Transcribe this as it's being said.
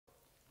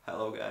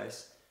Hello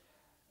guys.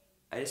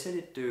 I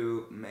decided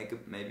to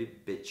make maybe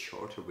a bit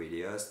shorter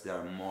videos that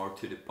are more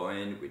to the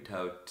point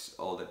without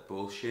all that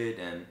bullshit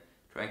and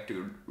trying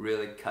to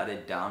really cut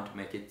it down to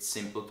make it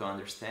simple to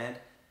understand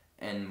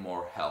and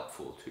more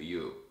helpful to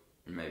you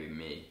and maybe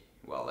me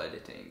while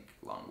editing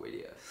long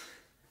videos.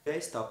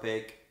 Today's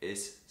topic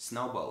is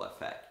Snowball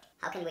Effect.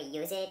 How can we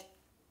use it,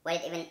 what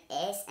it even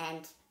is,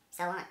 and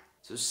so on.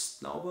 So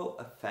Snowball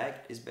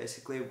Effect is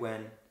basically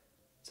when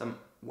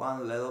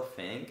one little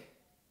thing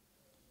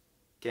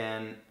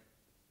can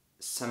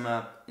sum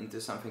up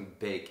into something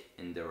big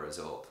in the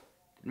result.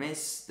 It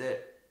means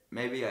that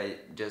maybe I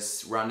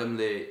just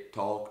randomly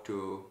talk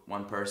to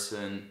one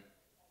person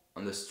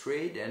on the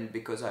street, and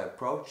because I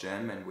approached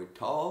them and we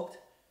talked,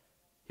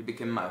 he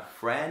became my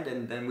friend,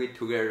 and then we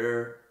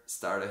together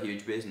start a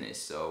huge business.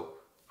 So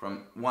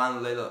from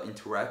one little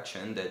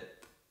interaction that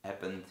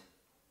happened,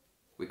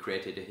 we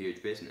created a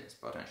huge business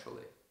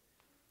potentially.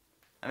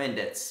 I mean,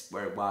 that's a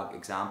very vague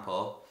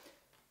example,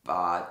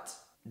 but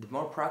the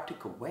more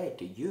practical way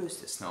to use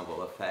the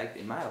snowball effect,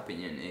 in my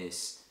opinion,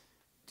 is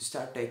to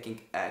start taking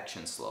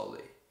action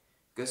slowly.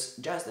 Because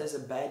just as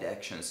bad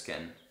actions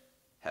can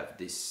have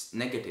this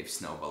negative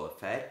snowball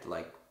effect,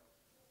 like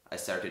I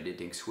started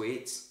eating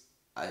sweets,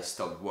 I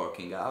stopped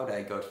working out,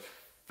 I got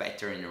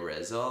fatter in the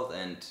result,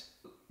 and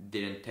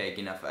didn't take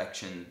enough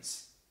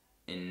actions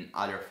in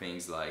other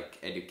things like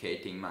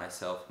educating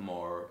myself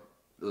more,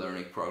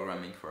 learning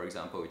programming, for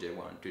example, which I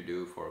wanted to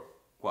do for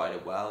quite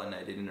a while, and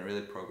I didn't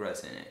really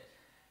progress in it.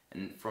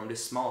 And from the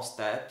small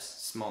steps,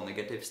 small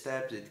negative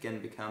steps, it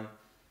can become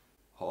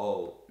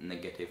whole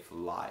negative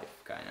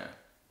life, kinda,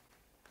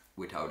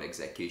 without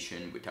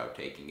execution, without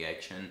taking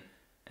action,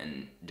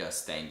 and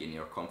just staying in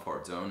your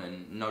comfort zone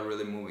and not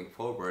really moving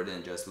forward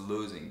and just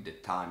losing the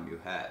time you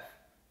have.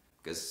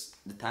 Because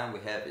the time we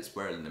have is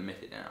very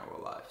limited in our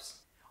lives.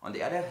 On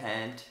the other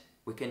hand,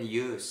 we can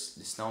use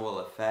the snowball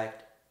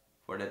effect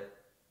for the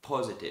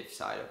positive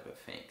side of the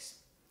things.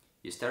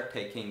 You start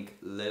taking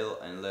little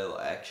and little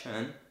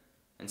action,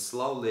 and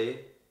slowly,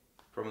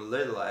 from a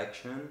little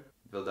action,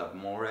 build up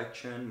more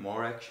action,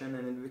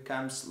 and it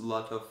becomes a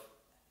lot of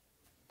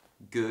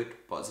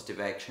good,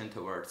 positive action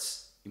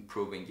towards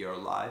improving your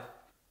life,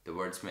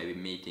 towards maybe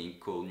meeting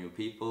cool new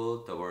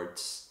people,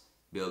 towards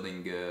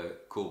building a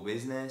cool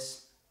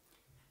business,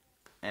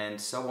 and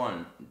so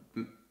on.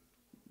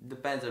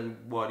 Depends on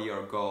what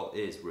your goal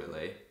is,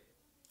 really.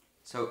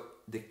 So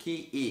the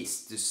key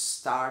is to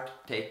start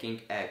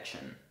taking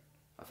action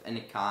of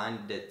any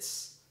kind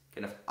that's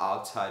kind of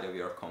outside of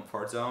your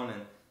comfort zone,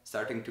 and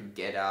starting to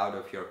get out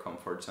of your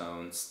comfort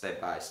zone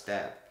step by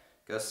step.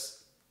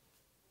 Because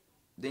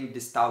doing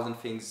these 1,000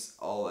 things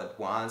all at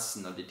once,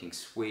 not eating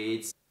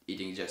sweets,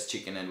 eating just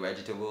chicken and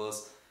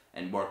vegetables,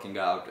 and working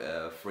out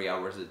 3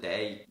 hours a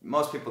day,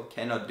 most people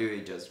cannot do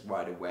it just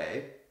right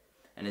away,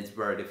 and it's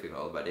very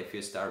difficult. But if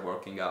you start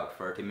working out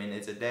 30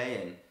 minutes a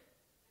day, and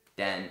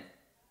then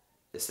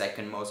the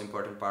second most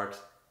important part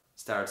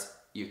starts,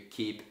 you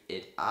keep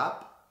it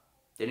up,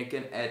 then you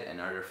can add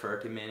another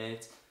 30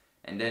 minutes,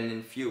 and then in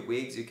a few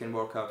weeks you can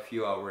work out a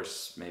few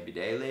hours maybe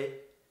daily,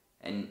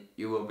 and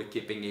you will be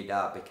keeping it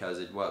up because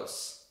it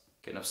was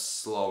kind of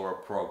slower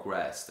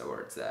progress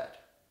towards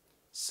that.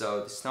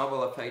 So the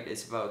snowball effect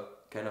is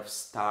about kind of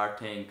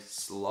starting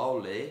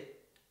slowly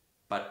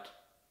but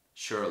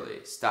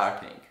surely,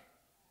 starting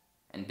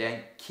and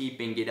then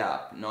keeping it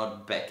up,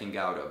 not backing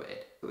out of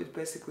it. It's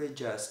basically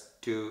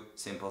just 2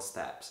 simple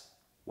steps.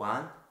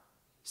 1,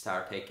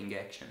 start taking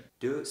action.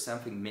 Do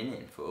something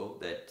meaningful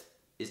that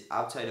is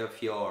outside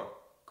of your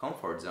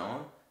comfort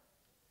zone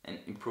and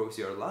improves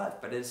your life,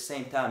 but at the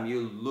same time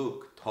you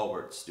look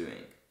towards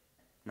doing.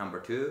 Number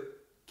 2,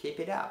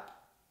 keep it up.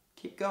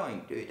 Keep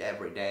going, do it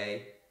every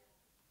day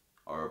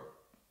or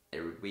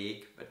every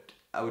week, but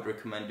I would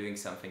recommend doing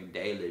something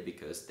daily,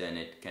 because then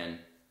it can,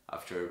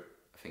 after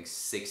I think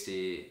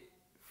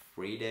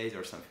 63 days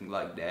or something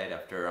like that,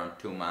 after around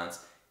 2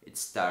 months, it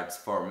starts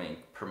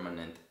forming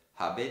permanent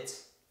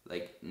habits,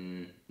 like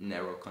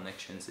neural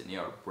connections in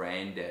your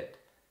brain that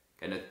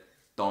kind of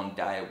don't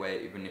die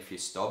away even if you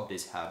stop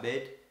this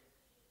habit.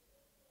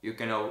 You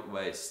can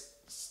always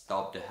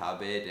stop the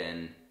habit,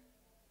 and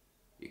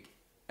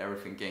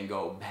everything can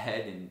go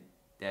bad in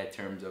that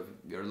terms of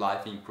your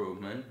life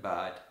improvement,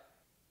 but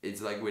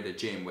it's like with the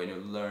gym. When you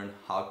learn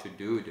how to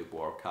do the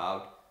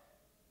workout,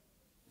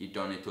 you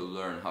don't need to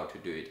learn how to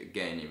do it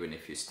again. Even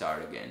if you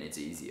start again, it's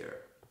easier.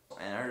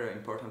 Another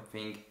important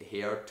thing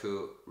here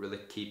to really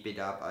keep it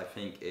up, I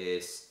think,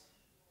 is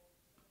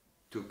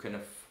to kind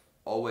of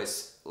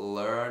always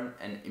learn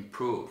and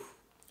improve.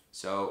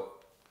 So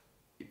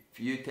if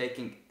you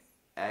taking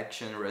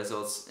action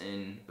results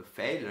in a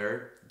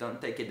failure,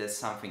 don't take it as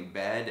something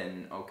bad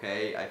and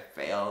okay, I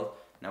failed,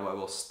 now I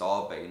will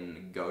stop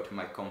and go to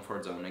my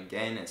comfort zone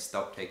again and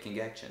stop taking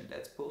action.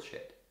 That's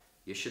bullshit.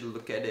 You should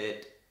look at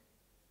it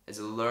as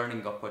a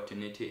learning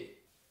opportunity.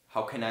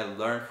 How can I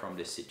learn from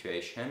this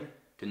situation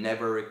to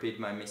never repeat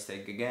my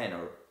mistake again,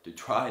 or to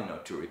try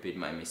not to repeat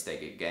my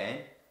mistake again,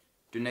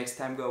 to next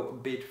time go a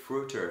bit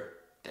further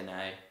than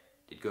I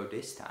did go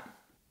this time?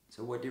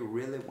 So what you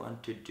really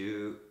want to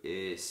do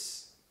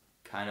is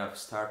kind of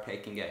start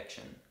taking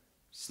action.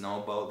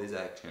 Snowball this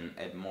action,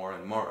 add more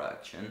and more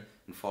action,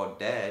 and for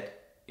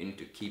that you need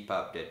to keep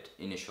up that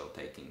initial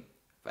taking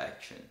of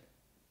action.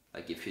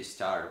 Like if you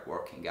start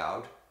working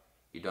out,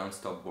 you don't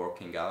stop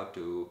working out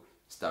to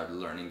start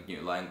learning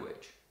new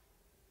language.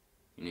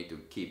 You need to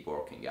keep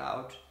working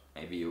out.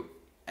 Maybe you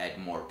add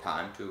more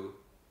time to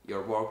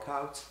your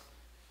workouts,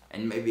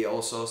 and maybe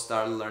also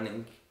start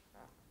learning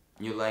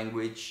new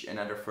language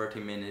another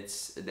 30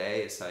 minutes a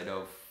day aside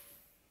of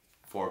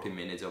 40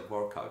 minutes of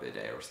workout a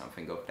day or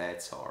something of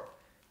that sort.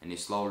 And you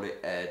slowly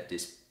add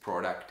these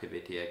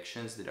productivity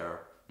actions that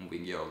are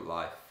moving your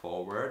life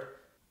forward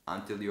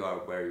until you are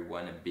where you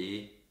want to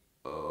be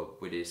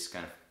with this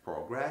kind of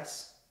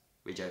progress,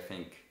 which I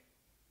think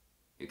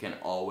you can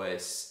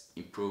always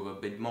improve a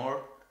bit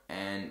more.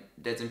 And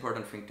that's an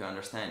important thing to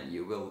understand.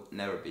 You will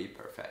never be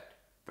perfect.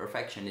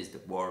 Perfection is the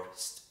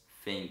worst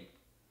thing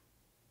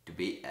to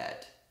be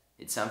at.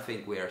 It's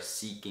something we are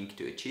seeking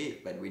to achieve,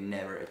 but we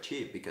never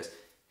achieve, because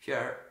if you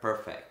are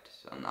perfect,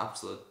 on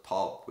absolute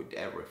top with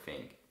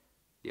everything,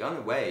 the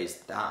only way is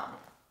down.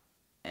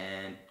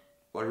 And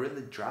what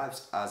really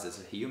drives us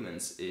as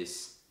humans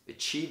is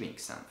achieving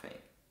something,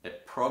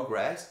 that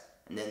progress,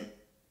 and then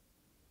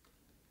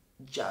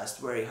just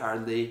very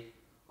hardly,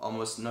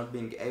 almost not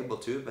being able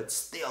to, but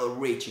still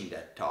reaching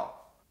that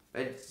top.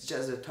 But it's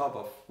just the top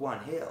of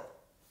one hill,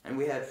 and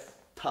we have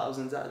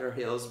thousands other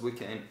hills we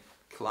can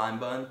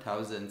climb on,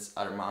 thousands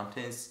other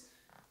mountains.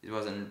 It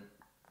wasn't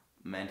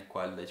meant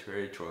quite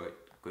literally, so it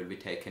could be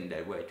taken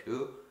that way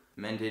too.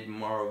 Meant it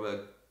more of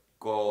a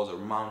goals or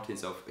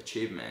mountains of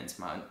achievements,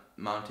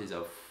 mountains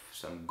of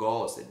some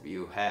goals that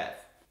you have.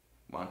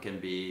 One can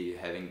be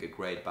having a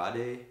great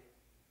body,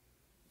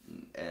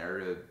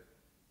 another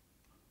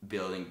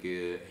building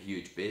a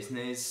huge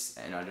business,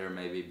 another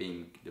maybe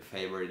being the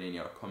favorite in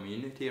your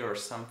community or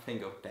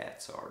something of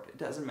that sort. It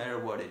doesn't matter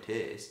what it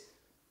is.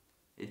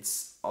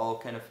 It's all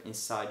kind of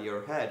inside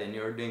your head, and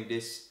you're doing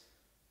this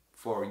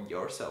for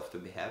yourself to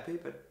be happy,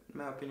 but in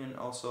my opinion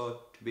also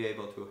to be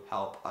able to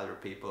help other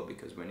people,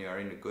 because when you are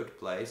in a good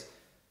place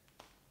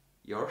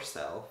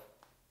yourself,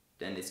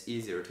 then it's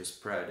easier to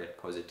spread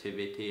that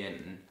positivity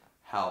and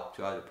help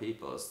to other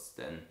people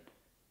than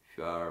if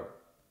you are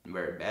in a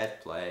very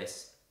bad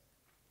place,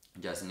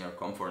 just in your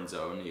comfort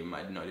zone. You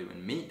might not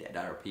even meet that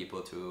other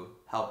people to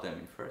help them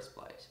in the first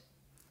place.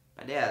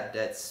 But yeah,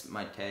 that's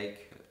my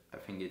take. I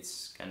think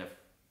it's kind of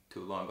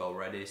too long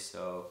already,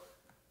 so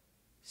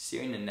see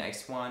you in the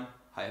next one.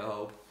 I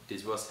hope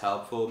this was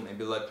helpful.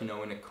 Maybe let me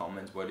know in the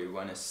comments what you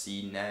want to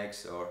see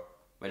next, or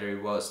whether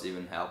it was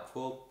even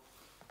helpful.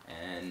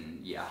 And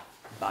yeah,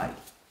 bye.